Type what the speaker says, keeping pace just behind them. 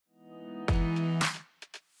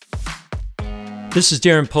This is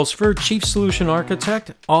Darren Pulsford, Chief Solution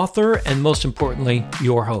Architect, author, and most importantly,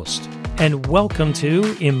 your host. And welcome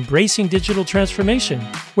to Embracing Digital Transformation,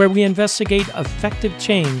 where we investigate effective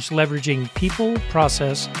change leveraging people,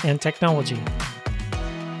 process, and technology.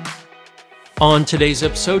 On today's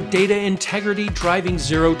episode, Data Integrity Driving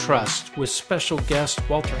Zero Trust with special guest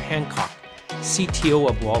Walter Hancock, CTO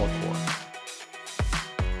of Wallacor.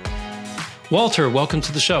 Walter, welcome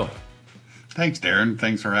to the show. Thanks, Darren.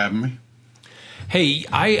 Thanks for having me. Hey,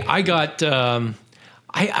 I got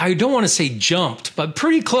I don't want to say jumped, but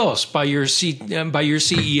pretty close by your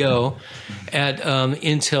CEO at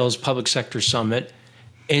Intel's Public Sector Summit,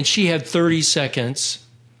 and she had 30 seconds,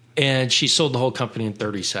 and she sold the whole company in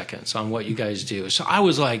 30 seconds on what you guys do. So I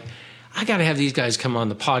was like, I got to have these guys come on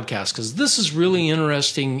the podcast because this is really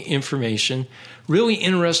interesting information, really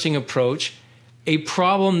interesting approach, a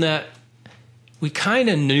problem that we kind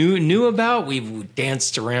of knew about. We've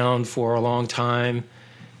danced around for a long time.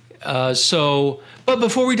 But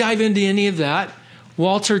before we dive into any of that,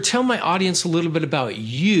 Walter, tell my audience a little bit about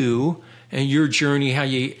you and your journey,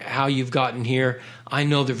 how you've gotten here. I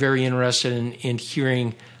know they're very interested in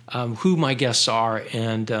hearing who my guests are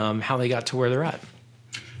and how they got to where they're at.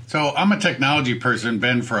 So I'm a technology person,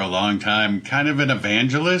 been for a long time, kind of an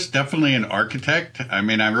evangelist, definitely an architect. I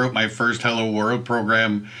mean, I wrote my first Hello World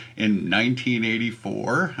program in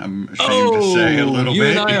 1984. I'm ashamed to say a little bit. You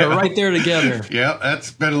and I are right there together. Yeah,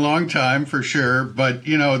 that's been a long time for sure. But,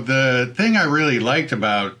 you know, the thing I really liked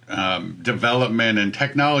about development and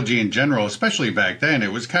technology in general, especially back then,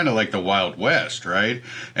 it was kind of like the Wild West, right?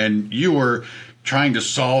 And you were trying to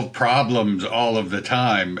solve problems all of the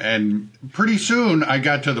time. And pretty soon I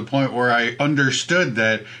got to the point where I understood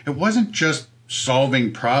that it wasn't just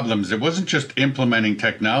solving problems. It wasn't just implementing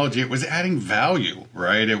technology. It was adding value,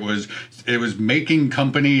 right? It was making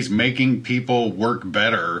companies, making people work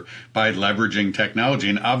better by leveraging technology.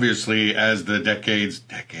 And obviously, as the decades,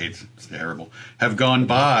 it's terrible, have gone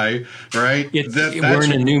by, right? We're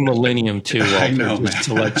in a new millennium too, Walter, I know, just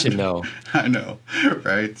to let you know. I know,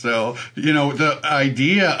 right? So, you know, the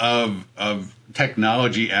idea of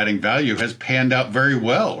technology adding value has panned out very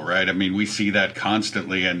well, right? I mean, we see that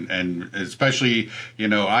constantly, and especially, you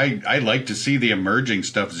know, I like to see the emerging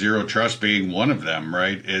stuff, zero trust being one of them,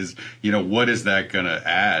 right? Is, you know, what is that going to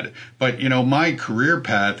add? But, you know, my career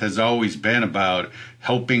path has always been about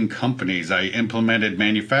helping companies. I implemented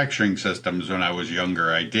manufacturing systems when I was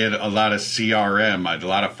younger. I did a lot of CRM. I did a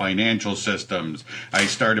lot of financial systems. I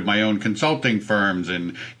started my own consulting firms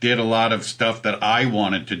and did a lot of stuff that I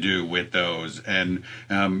wanted to do with those. And,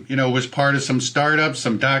 you know, was part of some startups,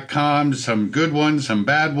 some .coms, some good ones, some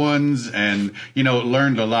bad ones, and, you know,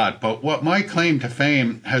 learned a lot. But what my claim to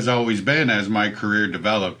fame has always been as my career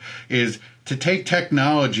developed is to take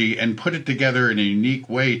technology and put it together in a unique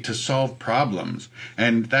way to solve problems.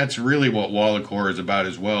 And that's really what Wallacor is about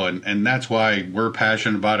as well. And that's why we're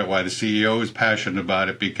passionate about it, why the CEO is passionate about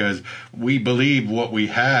it, because we believe what we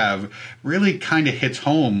have really kind of hits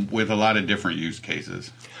home with a lot of different use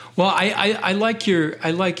cases. Well, I like your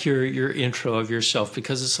intro of yourself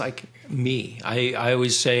because it's like me. I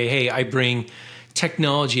always say, hey, I bring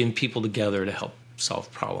technology and people together to help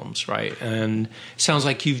solve problems, right? And it sounds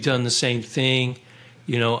like you've done the same thing.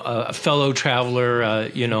 You know, a fellow traveler,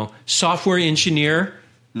 you know, software engineer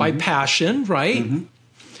by passion, right? Mm-hmm.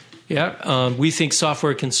 Yeah, we think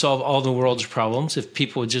software can solve all the world's problems if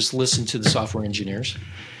people would just listen to the software engineers.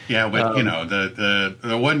 Yeah, but you know,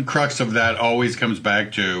 the one crux of that always comes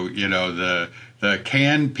back to, you know, the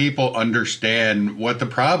can people understand what the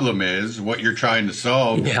problem is, what you're trying to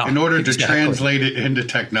solve, in order to translate it into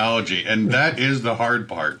technology, and that is the hard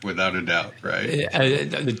part, without a doubt, right? I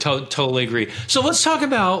totally agree. So let's talk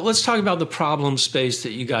about the problem space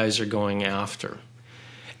that you guys are going after.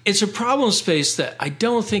 It's a problem space that I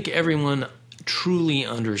don't think everyone truly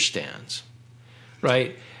understands,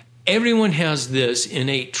 right? Everyone has this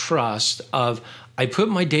innate trust of, I put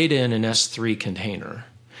my data in an S3 container.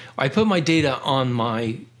 I put my data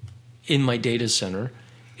in my data center.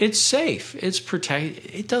 It's safe. It's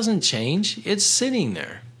protected. It doesn't change. It's sitting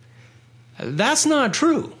there. That's not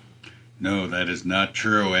true. No, that is not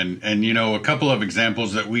true. And you know, a couple of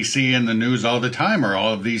examples that we see in the news all the time are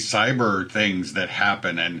all of these cyber things that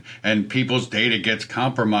happen, and people's data gets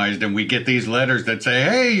compromised, and we get these letters that say,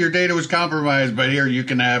 hey, your data was compromised, but here you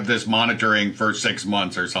can have this monitoring for 6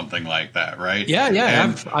 months or something like that, right? Yeah.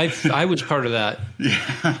 And I was part of that. Yeah,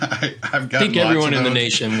 I've got. I think everyone in the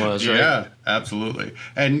nation was, right? Yeah, absolutely.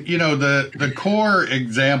 And you know, the core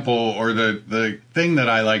example or the thing that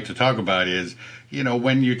I like to talk about is, you know,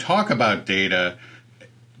 when you talk about data,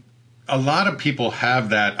 a lot of people have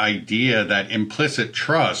that idea, that implicit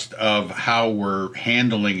trust of how we're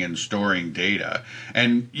handling and storing data.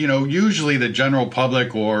 And, usually the general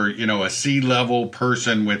public or, a C-level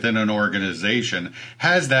person within an organization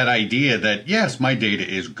has that idea that, yes, my data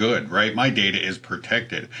is good, right? My data is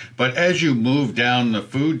protected. But as you move down the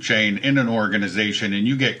food chain in an organization and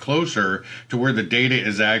you get closer to where the data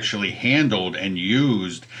is actually handled and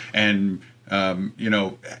used and,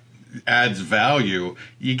 adds value,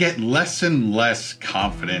 you get less and less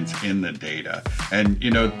confidence in the data. And,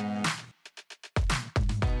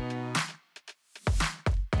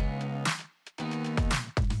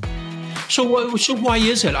 So why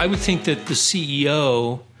is it? I would think that the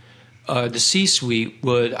CEO, the C-suite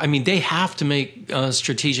they have to make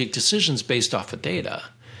strategic decisions based off of data.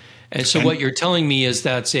 And so what you're telling me is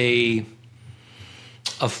that's a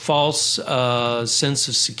false sense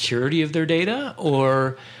of security of their data,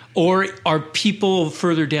 or are people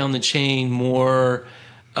further down the chain more,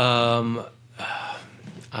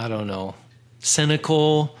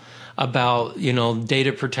 cynical about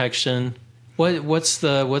data protection? What's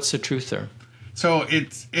the truth there? So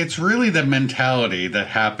it's really the mentality that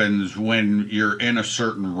happens when you're in a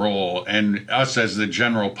certain role, and us as the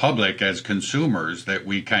general public, as consumers, that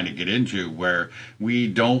we kind of get into where we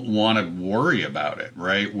don't want to worry about it,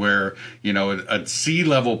 right? Where, a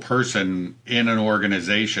C-level person in an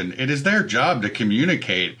organization, it is their job to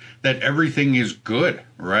communicate that everything is good,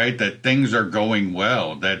 right? That things are going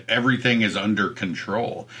well, that everything is under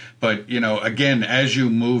control. But, again, as you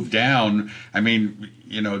move down,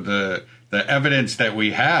 the evidence that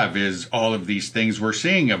we have is all of these things we're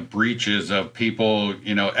seeing of breaches of people,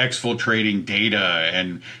 exfiltrating data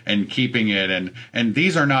and keeping it. And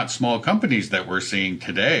these are not small companies that we're seeing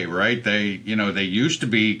today, right? They used to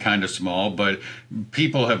be kind of small, but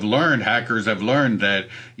hackers have learned that,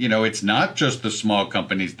 it's not just the small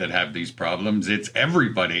companies that have these problems. It's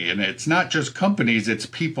everybody. And it's not just companies, it's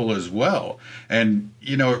people as well. And,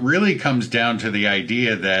 it really comes down to the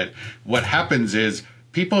idea that what happens is,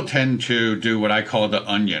 people tend to do what I call the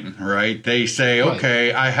onion, right? They say,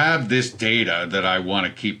 okay, I have this data that I want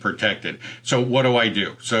to keep protected. So what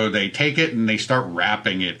do? So they take it and they start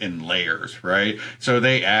wrapping it in layers, right? So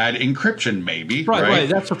they add encryption maybe, right?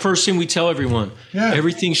 That's the first thing we tell everyone. Yeah.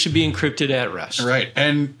 Everything should be encrypted at rest. Right.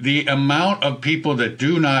 And the amount of people that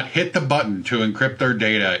do not hit the button to encrypt their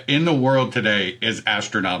data in the world today is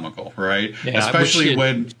astronomical, right? Yeah, especially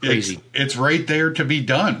when it's right there to be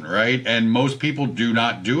done, right? And most people do not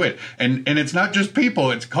do it. And it's not just people,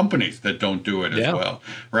 it's companies that don't do it as well,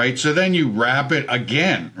 right? So then you wrap it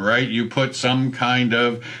again, right? You put some kind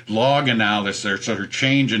of log analysis or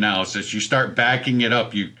change analysis. You start backing it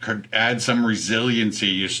up. You could add some resiliency.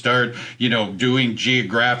 You start, doing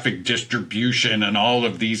geographic distribution and all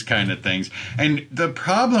of these kind of things. And the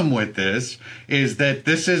problem with this is that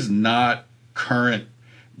this is not current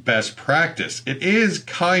best practice. It is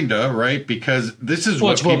kinda, right? Because this is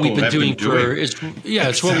what people we've been doing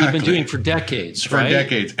it's what we've been doing for decades, right? For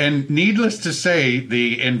decades. And needless to say,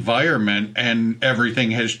 the environment and everything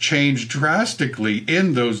has changed drastically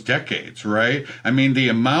in those decades, right? The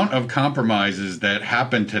amount of compromises that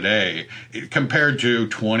happen today compared to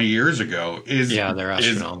 20 years ago is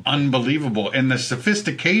unbelievable. And the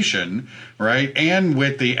sophistication, right? And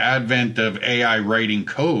with the advent of AI writing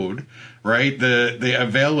code, right? The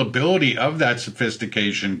availability of that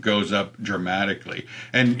sophistication goes up dramatically.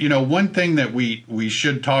 And, one thing that we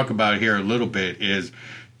should talk about here a little bit is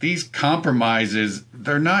these compromises,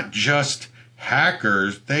 they're not just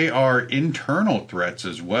hackers, they are internal threats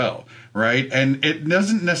as well, right? And it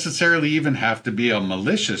doesn't necessarily even have to be a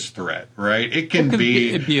malicious threat, right? It'd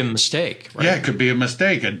be a mistake, right? Yeah, it could be a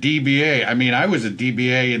mistake, a DBA. I was a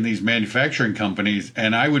DBA in these manufacturing companies,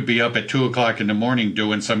 and I would be up at 2:00 in the morning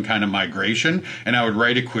doing some kind of migration, and I would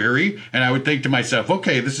write a query, and I would think to myself,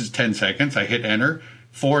 okay, this is 10 seconds. I hit enter.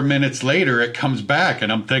 4 minutes later, it comes back,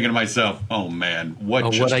 and I'm thinking to myself, oh, man,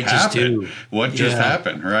 what just happened? What just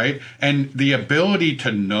happened, right? And the ability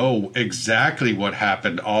to know exactly what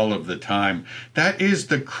happened all of the time, that is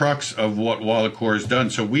the crux of what Wallacor has done.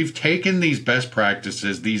 So we've taken these best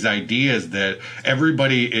practices, these ideas that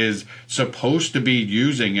everybody is supposed to be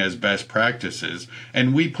using as best practices,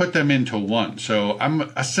 and we put them into one. So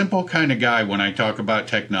I'm a simple kind of guy when I talk about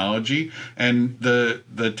technology, and the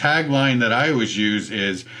tagline that I always use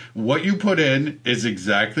is what you put in is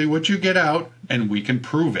exactly what you get out, and we can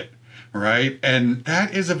prove it, right? And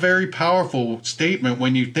that is a very powerful statement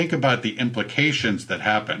when you think about the implications that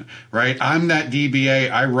happen, right? I'm that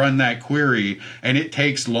DBA, I run that query, and it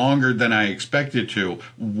takes longer than I expected to.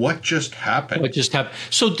 What just happened? What just happened?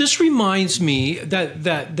 So this reminds me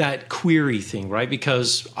that query thing, right?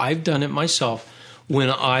 Because I've done it myself. When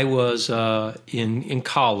I was in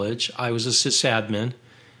college, I was a sysadmin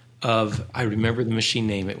I remember the machine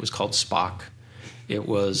name. It was called Spock. It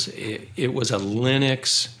was a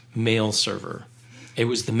Linux mail server. It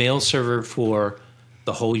was the mail server for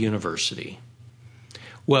the whole university.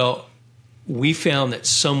 Well, we found that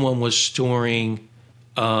someone was storing,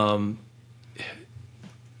 they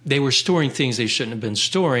were storing things they shouldn't have been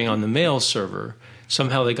storing on the mail server.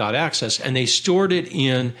 Somehow they got access, and they stored it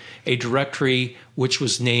in a directory which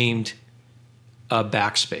was named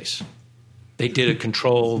backspace. They did a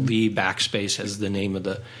Control-V backspace as the name of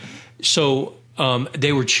the. So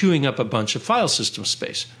they were chewing up a bunch of file system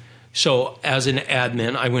space. So as an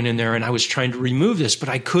admin, I went in there and I was trying to remove this, but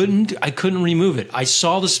I couldn't remove it. I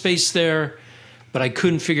saw the space there, but I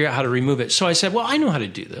couldn't figure out how to remove it. So I said, well, I know how to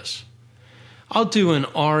do this. I'll do an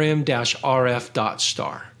rm-rf.star.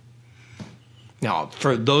 Now,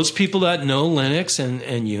 for those people that know Linux and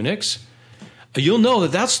Unix, you'll know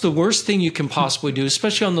that that's the worst thing you can possibly do,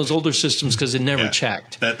 especially on those older systems, because it never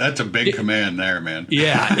checked. That's a big command there, man.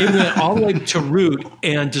 Yeah, it went all the way to root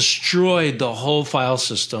and destroyed the whole file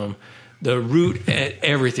system, the root,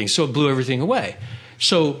 everything. So it blew everything away.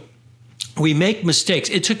 So we make mistakes.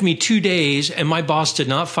 It took me 2 days, and my boss did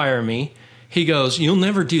not fire me. He goes, you'll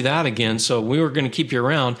never do that again, so we were going to keep you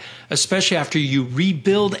around, especially after you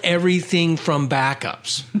rebuild everything from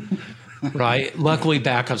backups. Right? Luckily,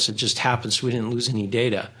 backups had just happened, so we didn't lose any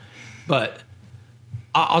data. But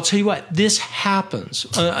I'll tell you what, this happens.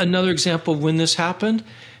 Another example of when this happened,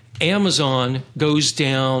 Amazon goes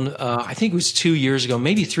down, I think it was 2 years ago,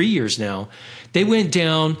 maybe 3 years now. They went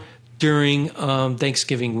down during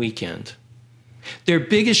Thanksgiving weekend. Their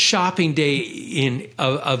biggest shopping day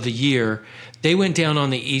of the year, they went down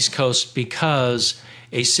on the East Coast because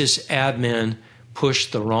a sysadmin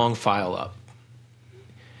pushed the wrong file up.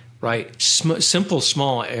 Right, simple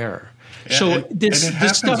small error. Yeah, so this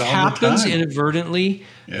stuff happens inadvertently.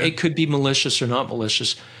 Yeah. It could be malicious or not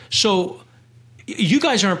malicious. So you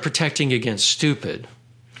guys aren't protecting against stupid.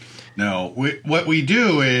 No, what we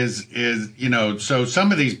do is so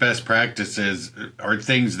some of these best practices are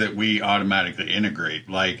things that we automatically integrate,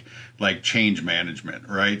 like change management,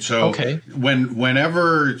 right? So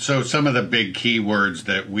whenever some of the big keywords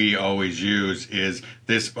that we always use is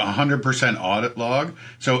this 100% audit log.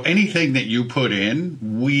 So anything that you put in,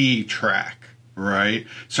 we track, right?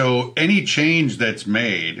 So any change that's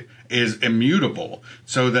made is immutable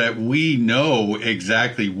so that we know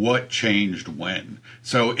exactly what changed when.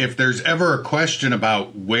 So if there's ever a question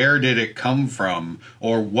about where did it come from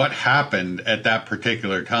or what happened at that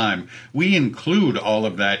particular time, we include all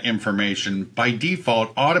of that information by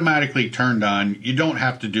default, automatically turned on. You don't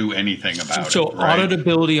have to do anything about it. So right?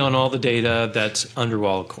 Auditability on all the data that's under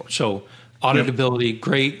Wallacor. So auditability,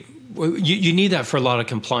 great. You need that for a lot of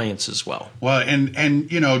compliance as well. Well, and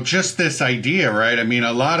just this idea, right? I mean,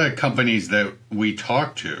 a lot of companies that we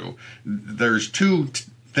talk to, there's two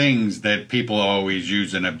things that people always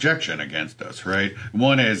use an objection against us, right?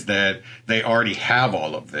 One is that they already have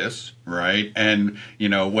all of this, right? And,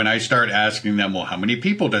 when I start asking them, well, how many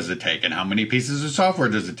people does it take? And how many pieces of software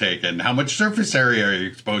does it take? And how much surface area are you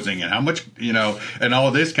exposing? And how much, and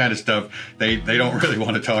all this kind of stuff, they don't really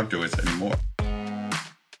want to talk to us anymore.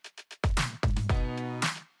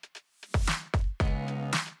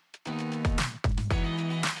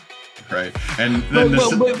 Right, and then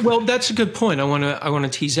well, that's a good point. I want to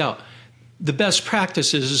tease out the best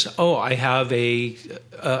practices. I have a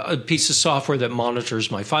piece of software that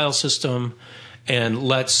monitors my file system and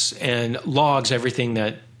logs everything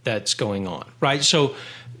that's going on. Right, so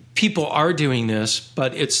people are doing this,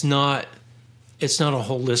 but it's not a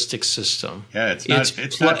holistic system. Yeah, it's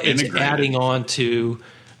not integrated. It's adding on to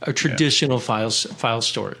a traditional file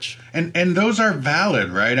storage. And those are valid,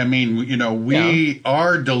 right? I mean,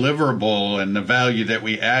 our deliverable and the value that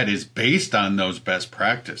we add is based on those best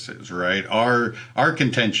practices, right? Our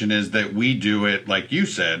contention is that we do it, like you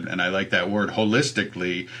said, and I like that word,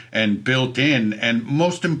 holistically and built in, and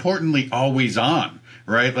most importantly, always on.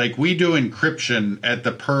 Right? Like we do encryption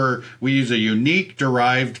we use a unique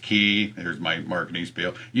derived key. Here's my marketing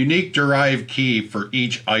spiel. Unique derived key for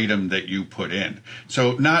each item that you put in.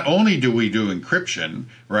 So not only do we do encryption,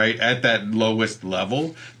 right, at that lowest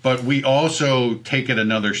level, but we also take it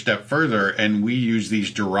another step further and we use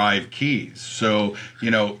these derived keys. So,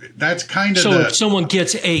 that's kind of if someone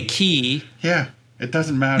gets a key. Yeah. It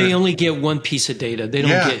doesn't matter. They only get one piece of data. They don't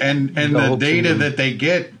get and the data that they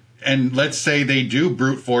get, and let's say they do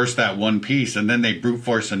brute force that one piece and then they brute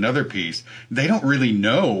force another piece. They don't really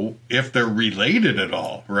know if they're related at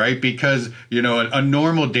all, right? Because, a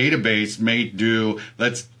normal database may do,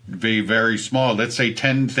 let's be very small, let's say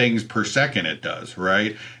 10 things per second it does,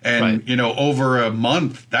 right? And, over a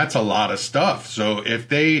month, that's a lot of stuff. So if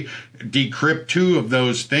they decrypt 2 of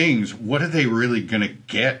those things, what are they really going to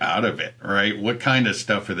get out of it, right? What kind of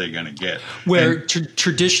stuff are they going to get? Where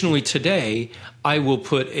traditionally today, I will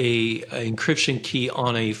put a encryption key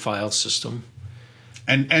on a file system.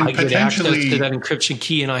 And I potentially get access to that encryption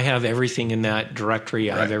key, and I have everything in that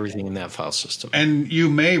directory. I have everything in that file system. And you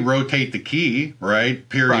may rotate the key, right?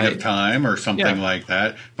 Period of time or something like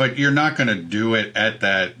that. But you're not going to do it at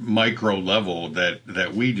that micro level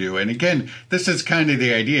that we do. And again, this is kind of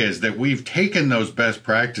the idea, is that we've taken those best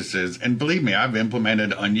practices. And believe me, I've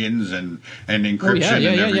implemented onions and encryption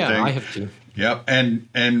and everything. Yeah, I have to. Yep.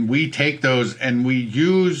 And we take those and we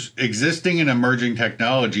use existing and emerging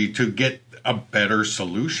technology to get a better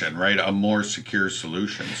solution, right? A more secure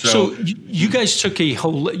solution. So you guys took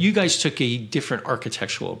a different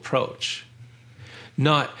architectural approach.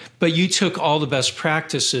 But you took all the best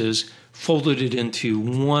practices, folded it into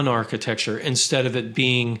one architecture instead of it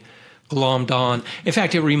being glommed on. In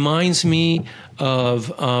fact, it reminds me of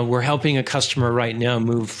we're helping a customer right now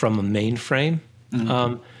move from a mainframe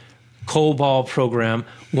COBOL program,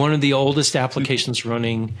 one of the oldest applications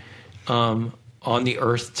running on the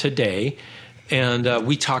earth today. And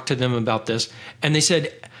we talked to them about this. And they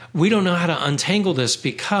said, we don't know how to untangle this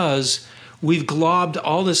because we've globbed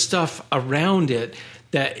all this stuff around it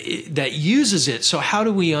that uses it. So how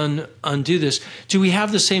do we undo this? Do we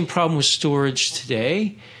have the same problem with storage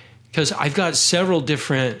today? Because I've got several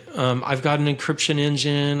different, I've got an encryption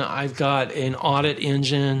engine, I've got an audit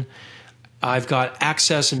engine, I've got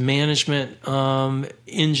access and management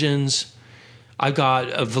engines, I've got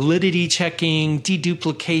a validity checking,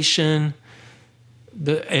 deduplication,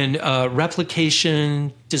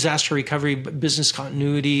 replication, disaster recovery, business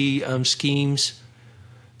continuity schemes.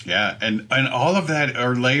 Yeah, and all of that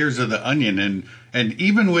are layers of the onion, and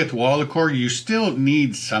even with WalletCore, you still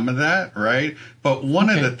need some of that, right? But one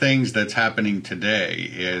of the things that's happening today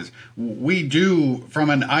is we do, from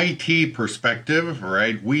an IT perspective,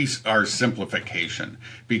 right, we are simplification,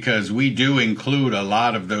 because we do include a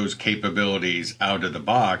lot of those capabilities out of the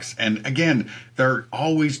box. And again, they're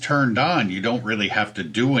always turned on. You don't really have to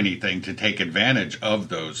do anything to take advantage of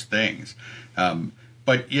those things.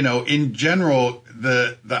 But, in general,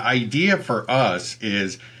 the idea for us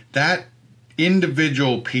is that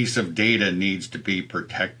individual piece of data needs to be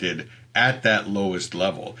protected at that lowest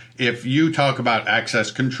level. If you talk about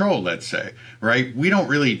access control, let's say, right, we don't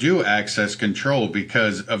really do access control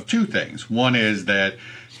because of 2 things. One is that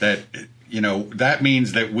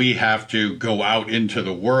means that we have to go out into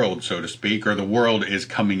the world, so to speak, or the world is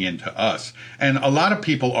coming into us. And a lot of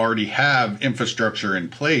people already have infrastructure in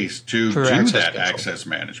place to do that access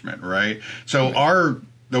management, right? So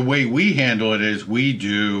the way we handle it is we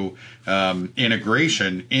do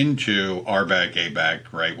integration into RBAC,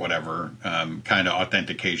 ABAC, right? Whatever kind of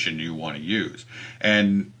authentication you want to use.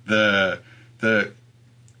 And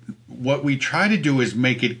what we try to do is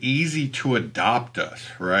make it easy to adopt us,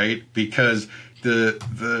 right? Because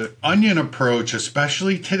the onion approach,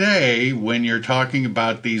 especially today, when you're talking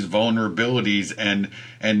about these vulnerabilities and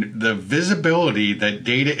the visibility that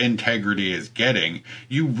data integrity is getting,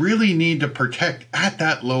 you really need to protect at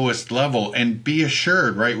that lowest level and be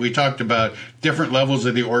assured, right? We talked about different levels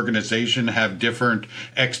of the organization have different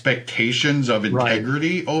expectations of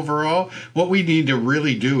integrity overall. What we need to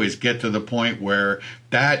really do is get to the point where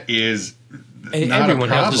that is not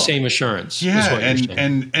everyone a has the same assurance. Yeah,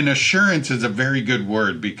 and assurance is a very good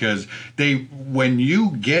word, because when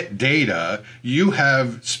you get data, you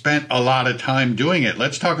have spent a lot of time doing it.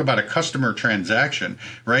 Let's talk about a customer transaction,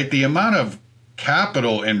 right? The amount of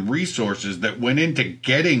capital and resources that went into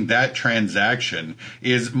getting that transaction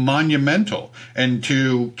is monumental. And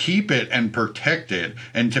to keep it and protect it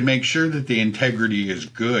and to make sure that the integrity is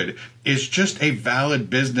good is just a valid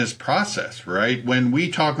business process, right? When we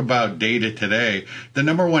talk about data today, the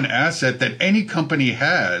number one asset that any company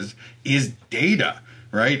has is data,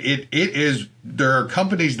 right? It is. There are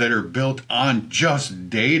companies that are built on just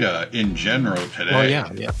data in general today. Well,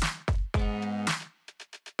 yeah.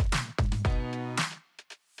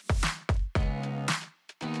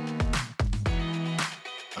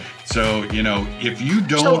 So, if you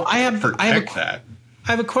don't protect that.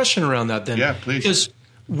 I have a question around that then. Yeah, please. Because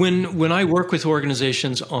when I work with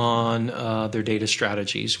organizations on their data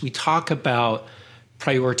strategies, we talk about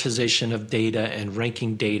prioritization of data and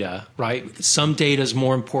ranking data, right? Some data is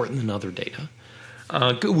more important than other data.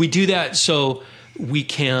 We do that so we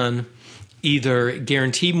can either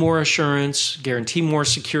guarantee more assurance, guarantee more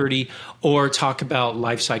security, or talk about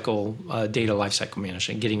data lifecycle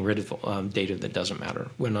management, getting rid of data that doesn't matter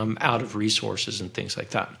when I'm out of resources and things like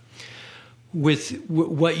that. With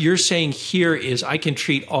what you're saying here is I can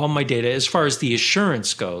treat all my data, as far as the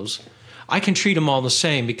assurance goes, I can treat them all the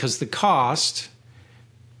same because the cost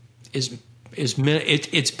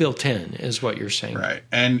it's built in, is what you're saying. Right.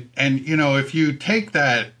 And if you take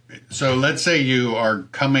that, so let's say you are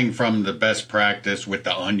coming from the best practice with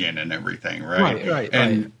the onion and everything, right? Right.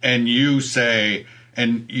 And you say,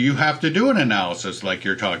 and you have to do an analysis like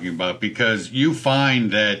you're talking about because you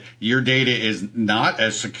find that your data is not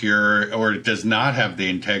as secure or it does not have the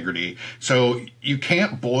integrity. So you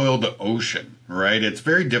can't boil the ocean, right? It's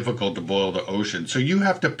very difficult to boil the ocean. So you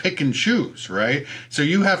have to pick and choose, right? So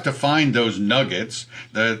you have to find those nuggets,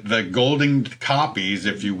 the golden copies,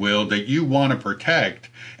 if you will, that you want to protect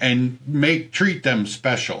and treat them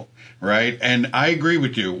special, right? And I agree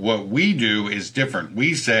with you. What we do is different.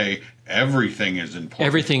 We say everything is important.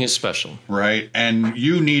 Everything is special. Right. And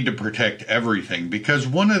you need to protect everything because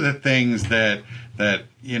one of the things that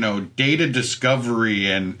data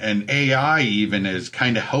discovery and AI even is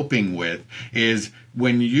kind of helping with is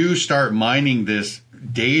when you start mining this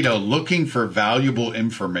data looking for valuable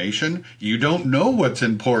information, you don't know what's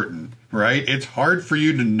important, right? It's hard for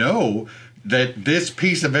you to know that this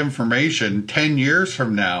piece of information 10 years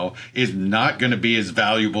from now is not going to be as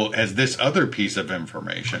valuable as this other piece of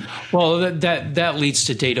information. Well, that leads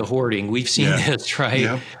to data hoarding. We've seen this, right?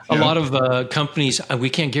 Yep. A lot of companies, we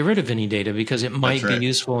can't get rid of any data because it might be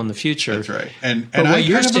useful in the future. That's right. And I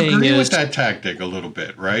kind of agree with that tactic a little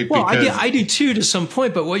bit, right? Well, I do too to some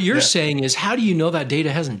point, but what you're saying is how do you know that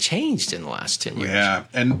data hasn't changed in the last 10 years? Yeah,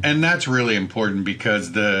 and that's really important because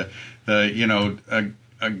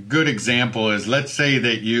a good example is, let's say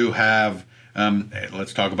that you have,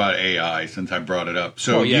 let's talk about AI since I brought it up.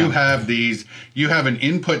 So you have an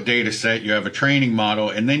input data set, you have a training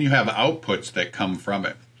model, and then you have outputs that come from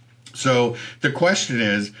it. So the question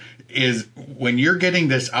is when you're getting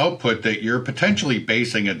this output that you're potentially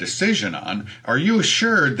basing a decision on, are you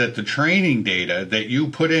assured that the training data that you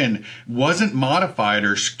put in wasn't modified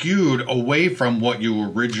or skewed away from what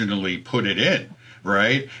you originally put it in?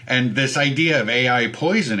 Right. And this idea of AI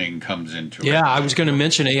poisoning comes into it. Yeah, I was going to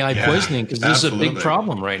mention AI poisoning because this is a big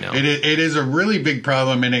problem right now. It is a really big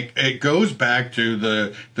problem. And it goes back to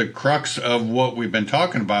the crux of what we've been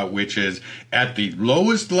talking about, which is at the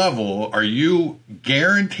lowest level, are you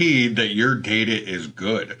guaranteed that your data is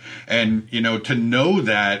good? And, to know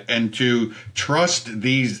that and to trust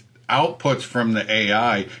these outputs from the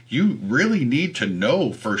AI, you really need to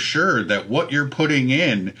know for sure that what you're putting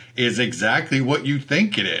in is exactly what you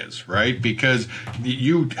think it is, right? Because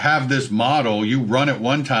you have this model, you run it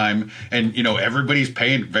one time and, everybody's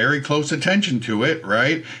paying very close attention to it,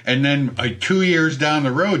 right? And then 2 years down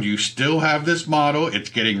the road, you still have this model. It's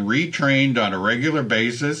getting retrained on a regular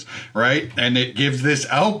basis, right? And it gives this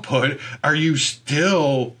output. Are you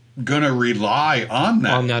still going to rely on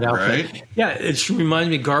that output, right? Yeah, it reminds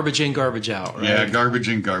me garbage in, garbage out, right? Yeah, garbage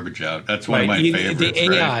in, garbage out. That's one of my favorites.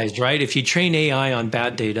 The AIs, right? If you train AI on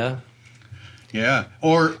bad data. Yeah.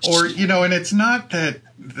 Or and it's not that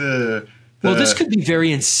well, this could be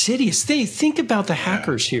very insidious. Think about the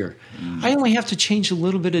hackers here. I only have to change a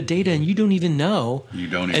little bit of data and you don't even know. You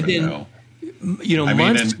don't even know.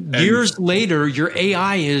 Months, years later, your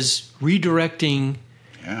AI is redirecting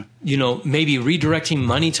maybe redirecting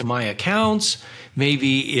money to my accounts.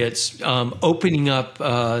 Maybe it's opening up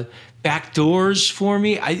back doors for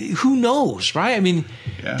me. Who knows, right? I mean,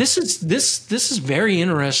 this is very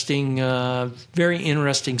interesting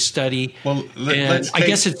study. Well, I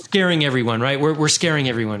guess it's scaring everyone, right? We're scaring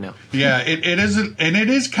everyone now. Yeah, it is, and it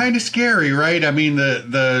is kind of scary, right? I mean,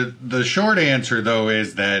 the short answer though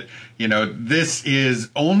is that this is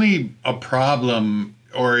only a problem,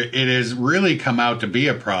 or it has really come out to be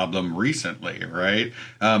a problem recently, right?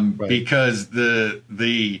 Because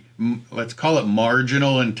the let's call it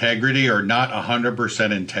marginal integrity or not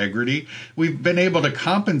 100% integrity, we've been able to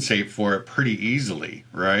compensate for it pretty easily,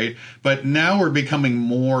 right? But now we're becoming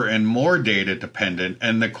more and more data dependent,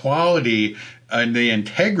 and the quality and the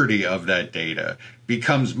integrity of that data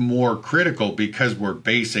becomes more critical because we're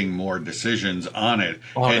basing more decisions on it.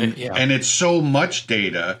 And it's so much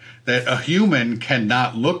data that a human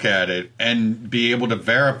cannot look at it and be able to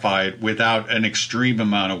verify it without an extreme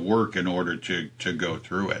amount of work in order to go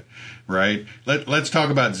through it, right? Let's talk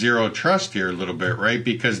about zero trust here a little bit, right?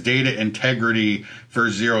 Because data integrity for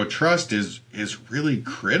zero trust is really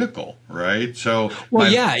critical, right? So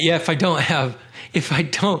if I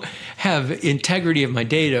don't have integrity of my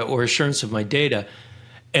data or assurance of my data,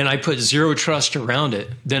 and I put zero trust around it,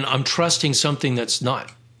 then I'm trusting something that's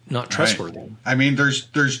not trustworthy. Right. I mean,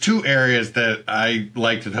 there's two areas that I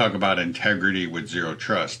like to talk about integrity with zero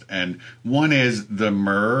trust. And one is the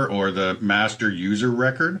MUR, or the master user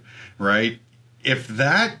record, right? If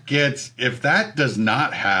that does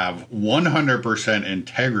not have 100%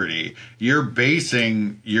 integrity, you're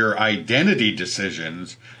basing your identity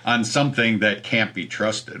decisions on something that can't be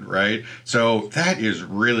trusted, right? So that is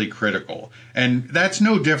really critical. And that's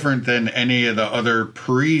no different than any of the other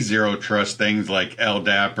pre-zero trust things like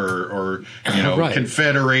LDAP or right.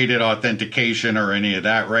 Confederated authentication or any of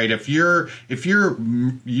that, right? If your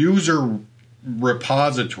user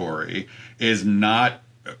repository is not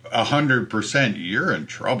 100%, you're in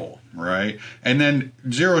trouble, right? And then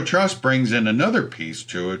zero trust brings in another piece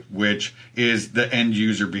to it, which is the end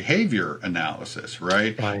user behavior analysis,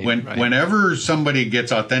 right? Whenever somebody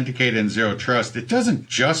gets authenticated in zero trust, it doesn't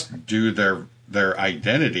just do their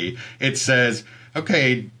identity. It says,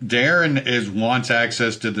 okay, Darren wants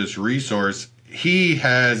access to this resource. He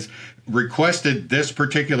has requested this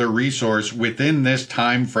particular resource within this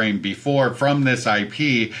time frame before from this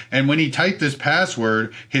IP, and when he typed this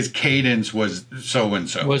password, his cadence was so and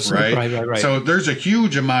so, right? Right. So there's a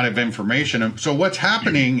huge amount of information. So what's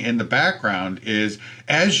happening in the background is,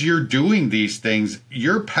 as you're doing these things,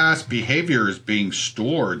 your past behavior is being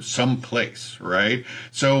stored someplace, right?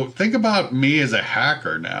 So think about me as a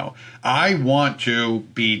hacker now. I want to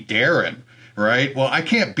be Darren. Right. Well, I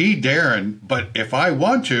can't be Darren, but if I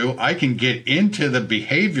want to, I can get into the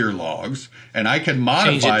behavior logs and I can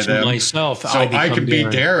modify them myself. So I can be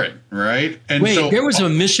Darren. Right. And there was a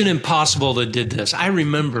Mission Impossible that did this. I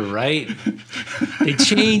remember, right? They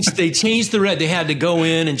changed the red. They had to go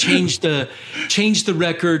in and change the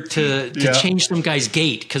record to change some guy's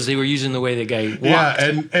gait because they were using the way the guy walked.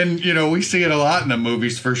 Yeah, and we see it a lot in the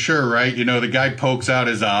movies for sure, right? The guy pokes out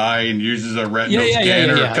his eye and uses a retinal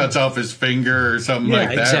scanner, or cuts off his finger or something like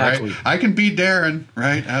that, exactly. Right? I can be Darren,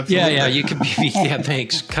 right? Absolutely. Yeah, you can be me. Yeah,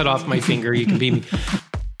 thanks. Cut off my finger. You can be me.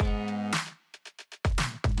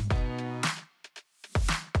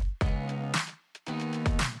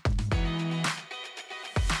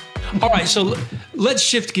 All right, so let's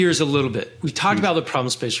shift gears a little bit. We talked about the problem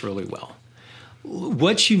space really well.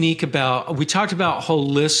 What's unique about, we talked about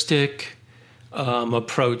holistic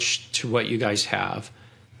approach to what you guys have.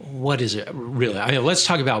 What is it really? I mean, let's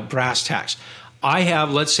talk about brass tacks.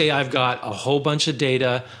 Let's say I've got a whole bunch of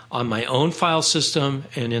data on my own file system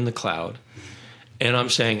and in the cloud. And I'm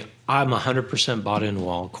saying, I'm 100% bought into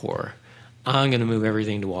WildCore. I'm going to move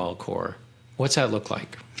everything to WildCore. What's that look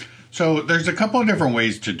like? So there's a couple of different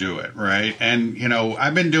ways to do it, right? And,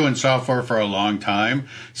 I've been doing software for a long time.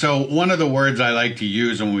 So one of the words I like to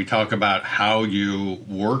use when we talk about how you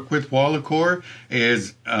work with WildCore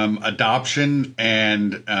is adoption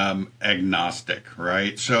and agnostic,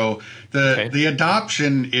 right? So the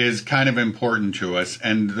adoption is kind of important to us.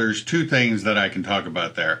 And there's two things that I can talk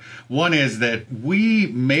about there. One is that we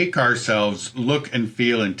make ourselves look and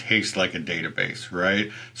feel and taste like a database, right?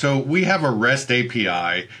 So we have a REST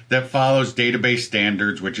API that follows database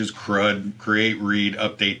standards, which is CRUD, create, read,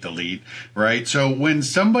 update, delete, right? So when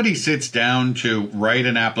somebody sits down to write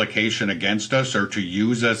an application against us or to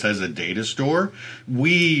use us as a data store,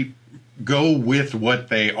 we go with what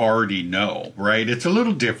they already know, right? It's a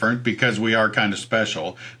little different because we are kind of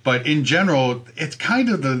special, but in general, it's kind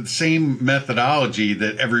of the same methodology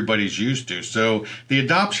that everybody's used to. So the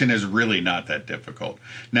adoption is really not that difficult.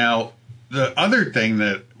 Now, the other thing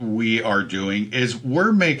that we are doing is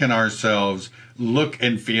we're making ourselves look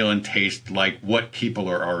and feel and taste like what people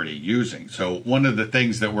are already using. So one of the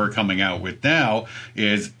things that we're coming out with now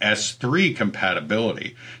is S3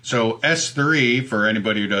 compatibility. So S3, for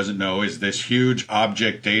anybody who doesn't know, is this huge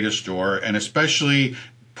object data store, and especially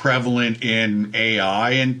prevalent in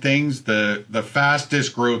AI and things. The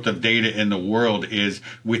fastest growth of data in the world is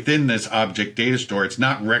within this object data store. It's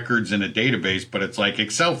not records in a database, but it's like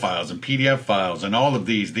Excel files and PDF files and all of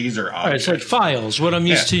these. These are objects. Right, it's like files, what I'm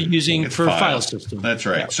used to using for file system. That's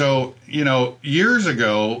right. Yeah. So, years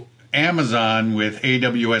ago, Amazon with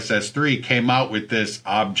AWS S3 came out with this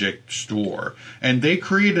object store, and they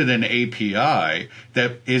created an API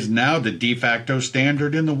that is now the de facto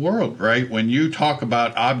standard in the world, right? When you talk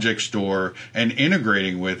about object store and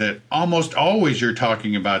integrating with it, almost always you're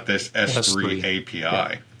talking about this S3 API.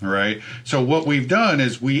 Yeah. Right. So what we've done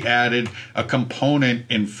is we added a component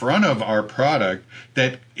in front of our product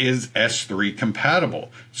that is S3 compatible.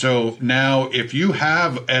 So now if you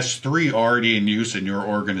have S3 already in use in your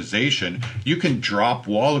organization, you can drop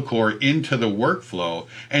WalletCore into the workflow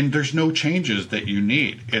and there's no changes that you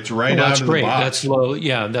need. It's right out of the box. That's low.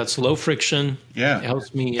 Yeah, that's low friction. Yeah. It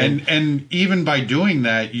helps me. And even by doing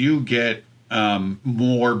that, you get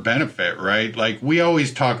more benefit, right? Like we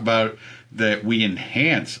always talk about that we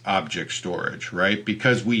enhance object storage, right?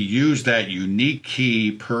 Because we use that unique key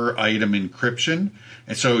per item encryption.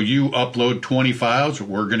 And so you upload 20 files,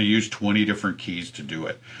 we're going to use 20 different keys to do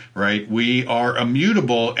it, right? We are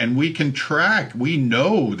immutable and we can track, we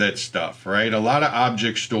know that stuff, right? A lot of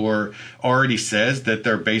object store already says that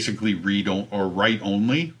they're basically read or write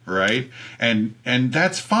only, right? And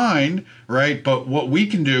that's fine, right? But what we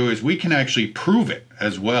can do is we can actually prove it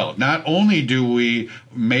as well. Not only do we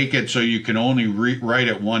make it so you can only write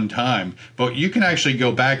it one time, but you can actually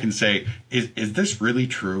go back and say, is this really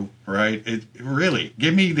true, right? Really,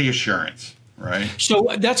 give me the assurance, right? So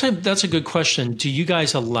that's a good question. Do you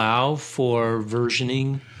guys allow for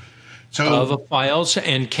versioning of files,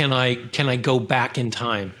 and can I go back in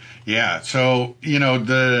time? Yeah. So,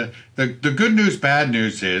 the good news, bad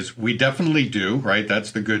news is we definitely do, right?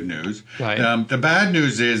 That's the good news. Right. The bad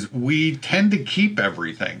news is we tend to keep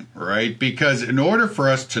everything, right? Because in order for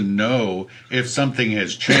us to know if something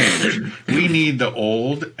has changed, we need the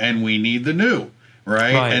old and we need the new,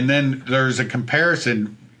 right? And then there's a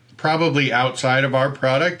comparison probably outside of our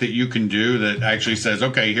product that you can do that actually says,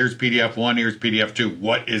 okay, here's PDF 1, here's PDF 2.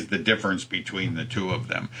 What is the difference between the two of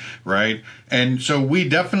them, right? And so we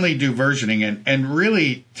definitely do versioning. And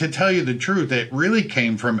really, to tell you the truth, it really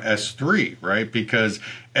came from S3, right? Because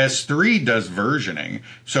S3 does versioning.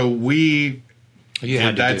 So we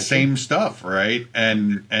did that same stuff, right?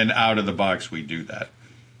 And out of the box, we do that.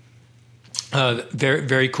 Very,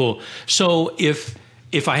 very cool. So if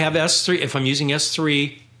I have S3, if I'm using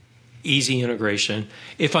S3, easy integration.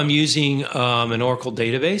 If I'm using an Oracle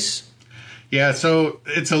database, yeah, so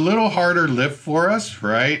it's a little harder lift for us,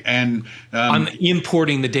 right? And I'm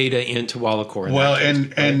importing the data into WalletCore. Well,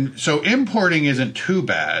 and so importing isn't too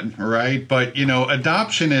bad, right? But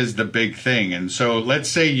adoption is the big thing. And so let's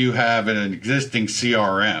say you have an existing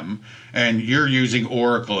CRM and you're using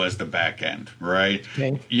Oracle as the back end, right?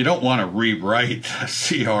 Okay. You don't want to rewrite the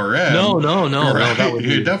CRM. No, right? that would be...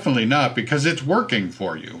 You're definitely not, because it's working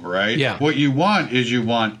for you, right? Yeah. What you want is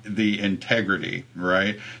the integrity,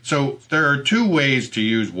 right? So there are two ways to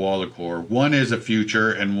use WalletCore. One is a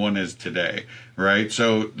future and one is today, right?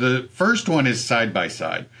 So the first one is side by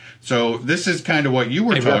side. So this is kind of what you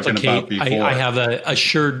were talking about before. I have a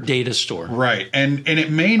assured data store. Right. And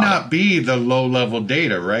it may not be the low level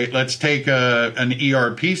data, right? Let's take an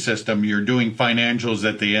ERP system. You're doing financials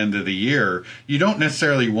at the end of the year. You don't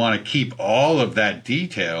necessarily want to keep all of that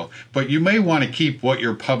detail, but you may want to keep what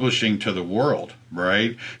you're publishing to the world,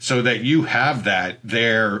 right? So that you have that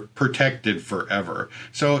there protected forever.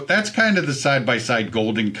 So that's kind of the side by side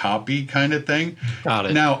golden copy kind of thing. Got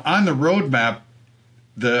it. Now, on the roadmap,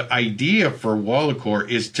 the idea for WalletCore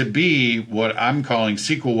is to be what I'm calling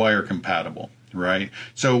SQL Wire compatible, right?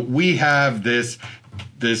 So we have this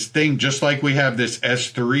thing, just like we have this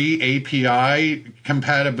S3 API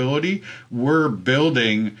compatibility, we're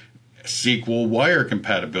building SQL Wire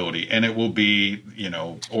compatibility, and it will be,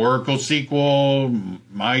 Oracle SQL,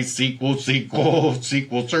 MySQL SQL,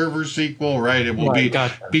 SQL Server SQL, right? It will be,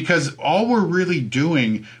 because all we're really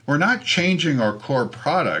doing, we're not changing our core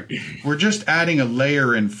product. We're just adding a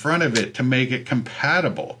layer in front of it to make it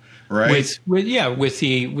compatible. Right. With the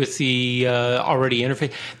already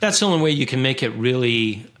interface. That's the only way you can make it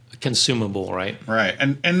really consumable, right? Right.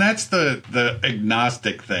 And that's the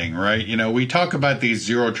agnostic thing, right? We talk about these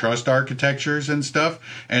zero trust architectures and stuff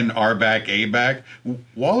and RBAC, ABAC.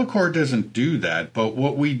 WalletCore doesn't do that. But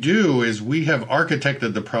what we do is we have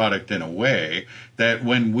architected the product in a way that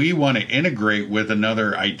when we want to integrate with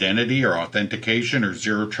another identity or authentication or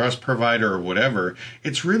zero trust provider or whatever,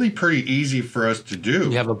 it's really pretty easy for us to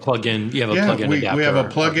do. You have a plugin. Plugin adapter. We have a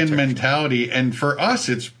plugin mentality, and for us,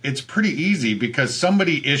 it's pretty easy because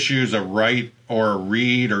somebody issues a write or a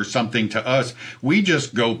read or something to us. We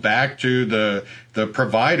just go back to the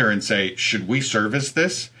provider and say, should we service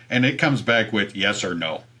this? And it comes back with yes or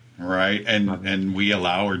no, right? And we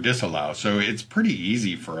allow or disallow. So it's pretty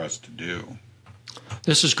easy for us to do.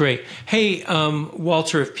 This is great. Hey,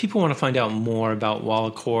 Walter, if people want to find out more about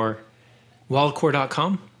Wallacor,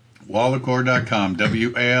 wallacor.com? Wallacor.com,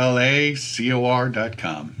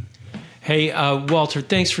 WALACOR.com. Hey, Walter,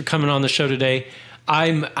 thanks for coming on the show today.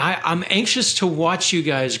 I'm anxious to watch you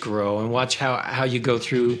guys grow and watch how you go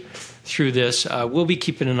through this. We'll be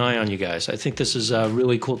keeping an eye on you guys. I think this is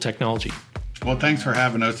really cool technology. Well, thanks for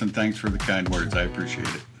having us, and thanks for the kind words. I appreciate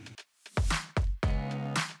it.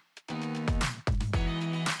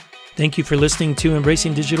 Thank you for listening to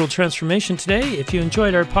Embracing Digital Transformation today. If you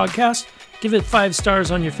enjoyed our podcast, give it 5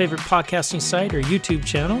 stars on your favorite podcasting site or YouTube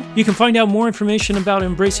channel. You can find out more information about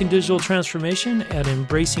Embracing Digital Transformation at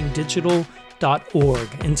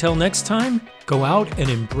embracingdigital.org. Until next time, go out and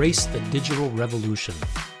embrace the digital revolution.